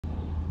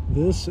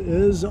This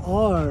is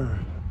our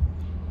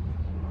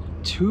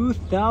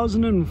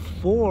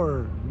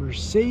 2004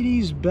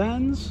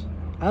 Mercedes-Benz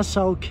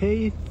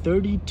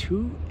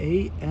SLK32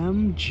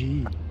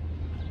 AMG.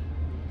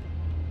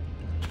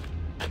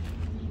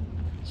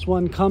 This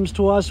one comes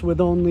to us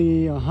with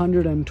only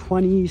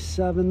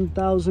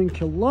 127,000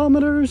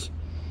 kilometers.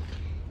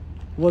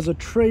 Was a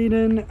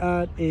trade-in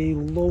at a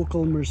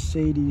local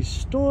Mercedes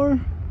store.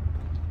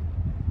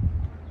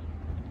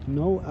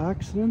 No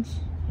accidents,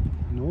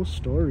 no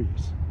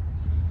stories.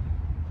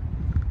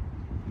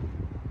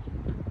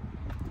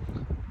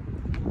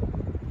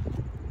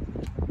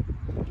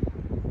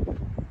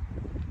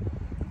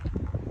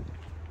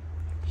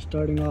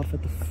 Starting off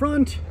at the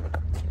front,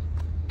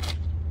 a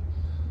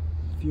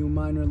few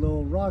minor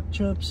little rock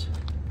chips.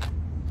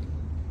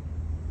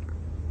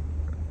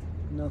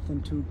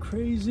 Nothing too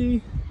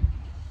crazy.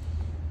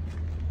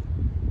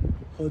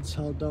 Hood's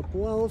held up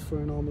well for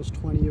an almost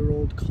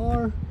 20-year-old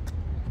car.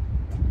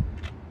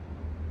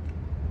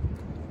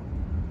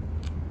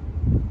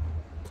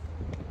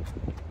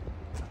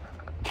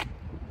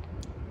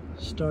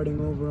 Starting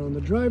over on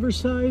the driver's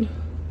side,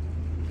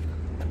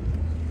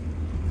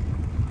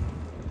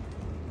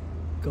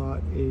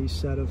 got a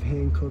set of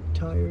hand-cooked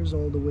tires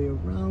all the way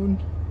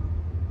around.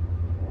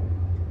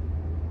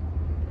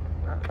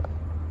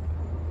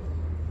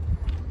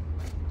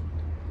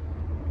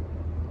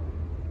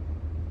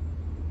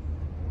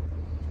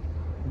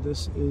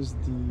 This is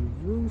the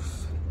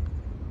roof.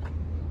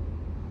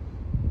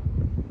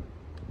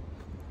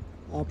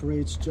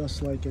 Operates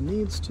just like it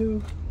needs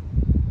to.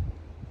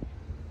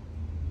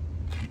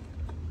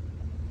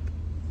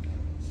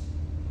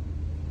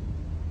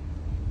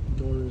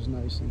 Door is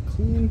nice and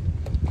clean.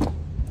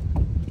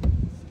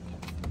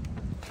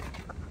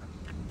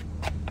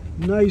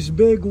 Nice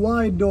big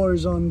wide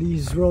doors on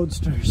these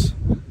Roadsters.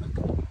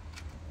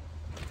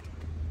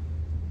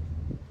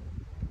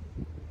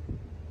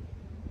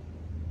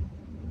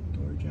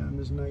 Door jamb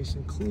is nice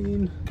and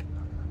clean.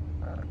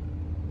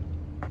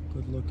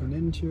 Good looking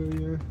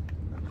interior.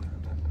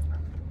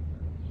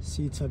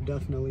 Seats have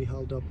definitely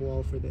held up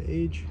well for the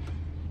age.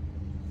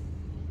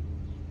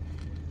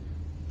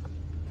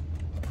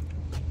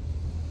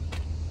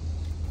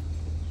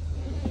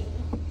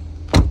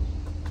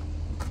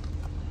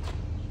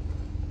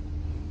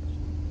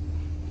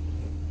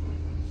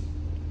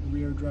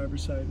 Rear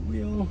driver's side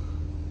wheel.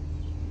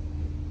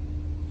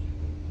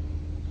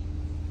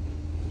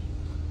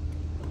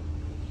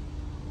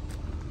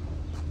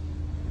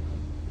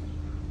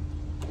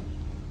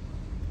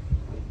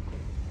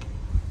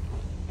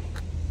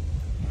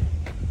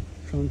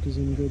 Trunk is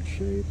in good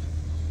shape.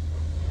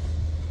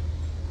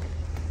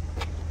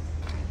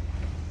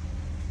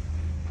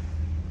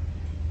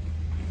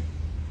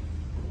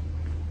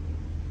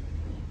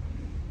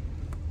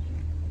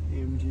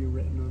 AMG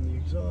written on the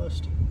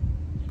exhaust.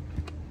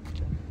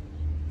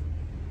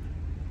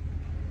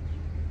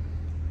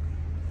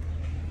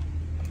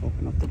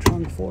 Open up the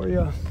trunk for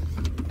you.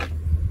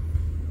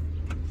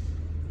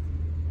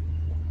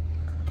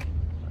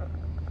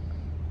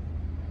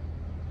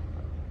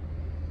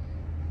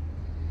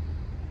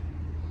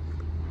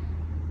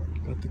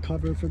 Got the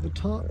cover for the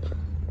top.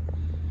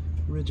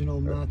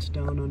 Original mats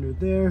down under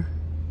there.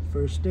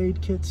 First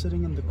aid kit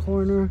sitting in the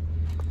corner.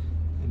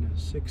 And a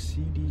 6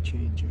 CD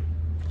changer.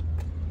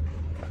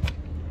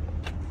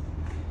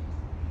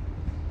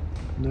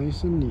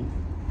 Nice and neat.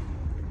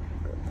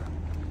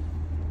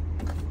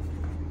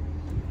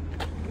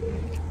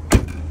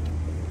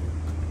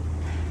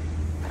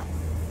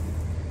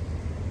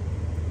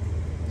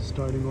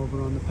 Starting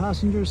over on the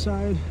passenger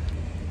side.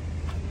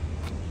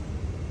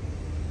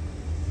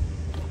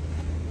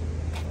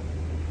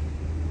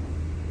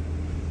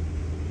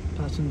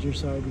 Passenger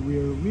side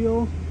rear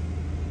wheel.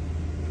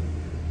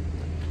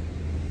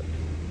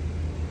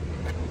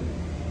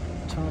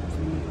 Top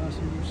from the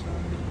passenger side.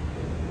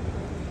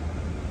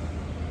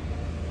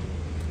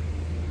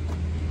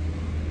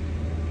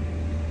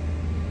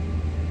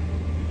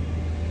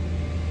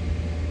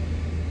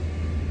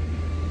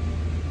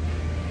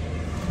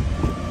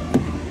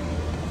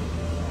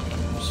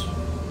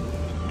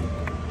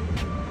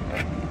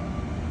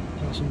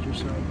 Passenger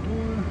side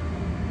door.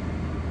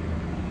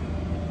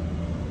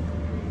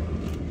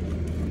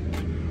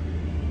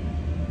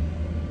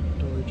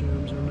 Door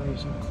jambs are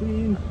nice and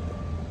clean.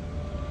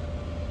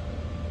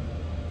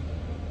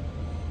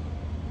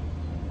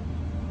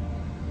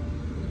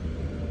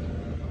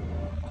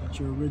 Got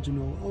your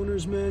original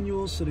owner's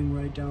manual sitting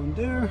right down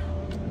there.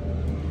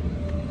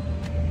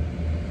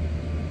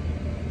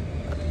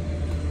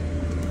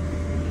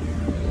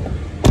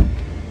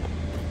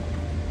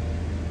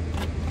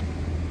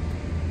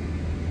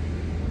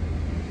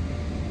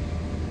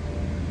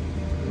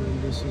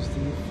 This is the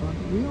front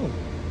wheel.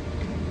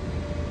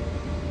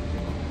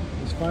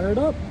 Let's fire it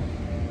up.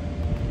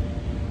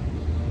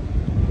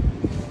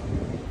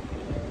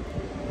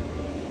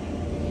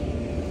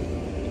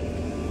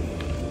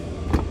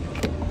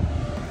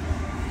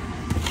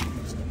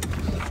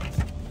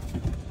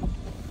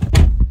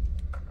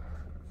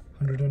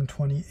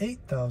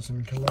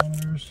 $128,000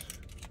 kilometers.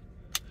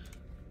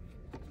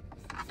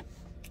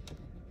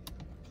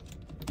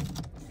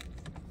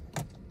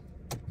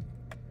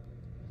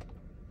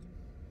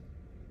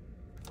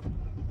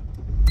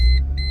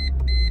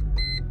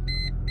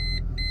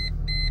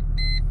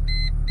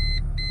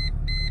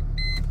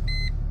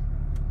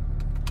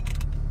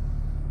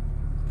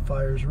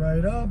 Fires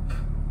right up.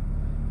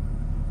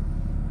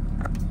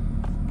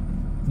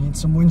 Need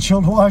some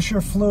windshield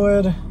washer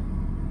fluid.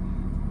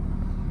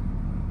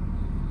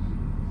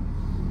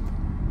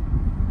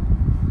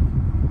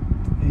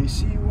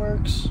 AC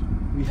works.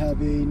 We have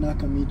a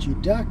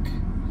Nakamichi deck.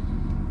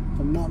 If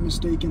I'm not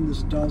mistaken,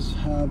 this does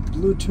have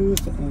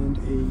Bluetooth and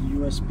a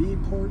USB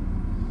port.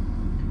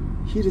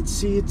 Heated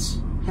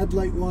seats,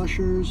 headlight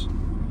washers,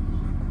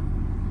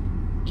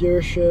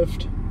 gear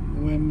shift,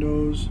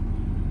 windows,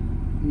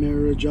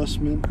 mirror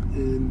adjustment,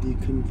 and the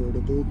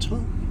convertible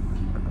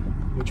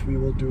tongue, which we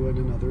will do in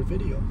another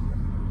video.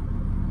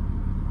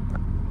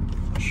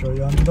 I'll show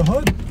you under the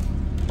hood.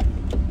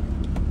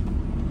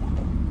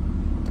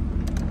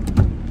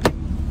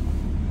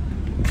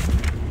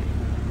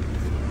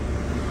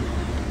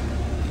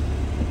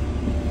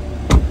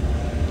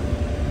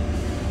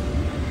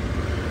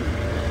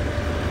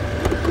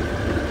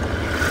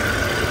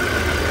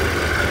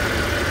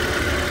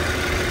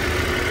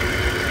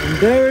 And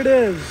there it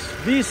is,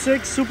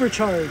 V6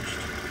 supercharged.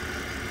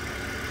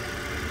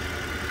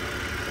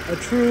 A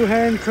true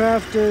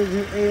handcrafted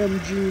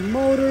AMG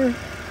motor.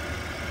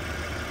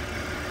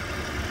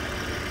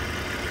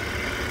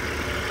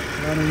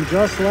 Running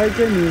just like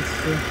it needs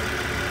to.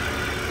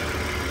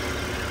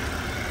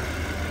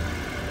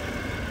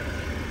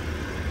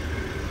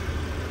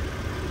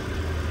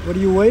 What are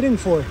you waiting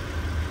for?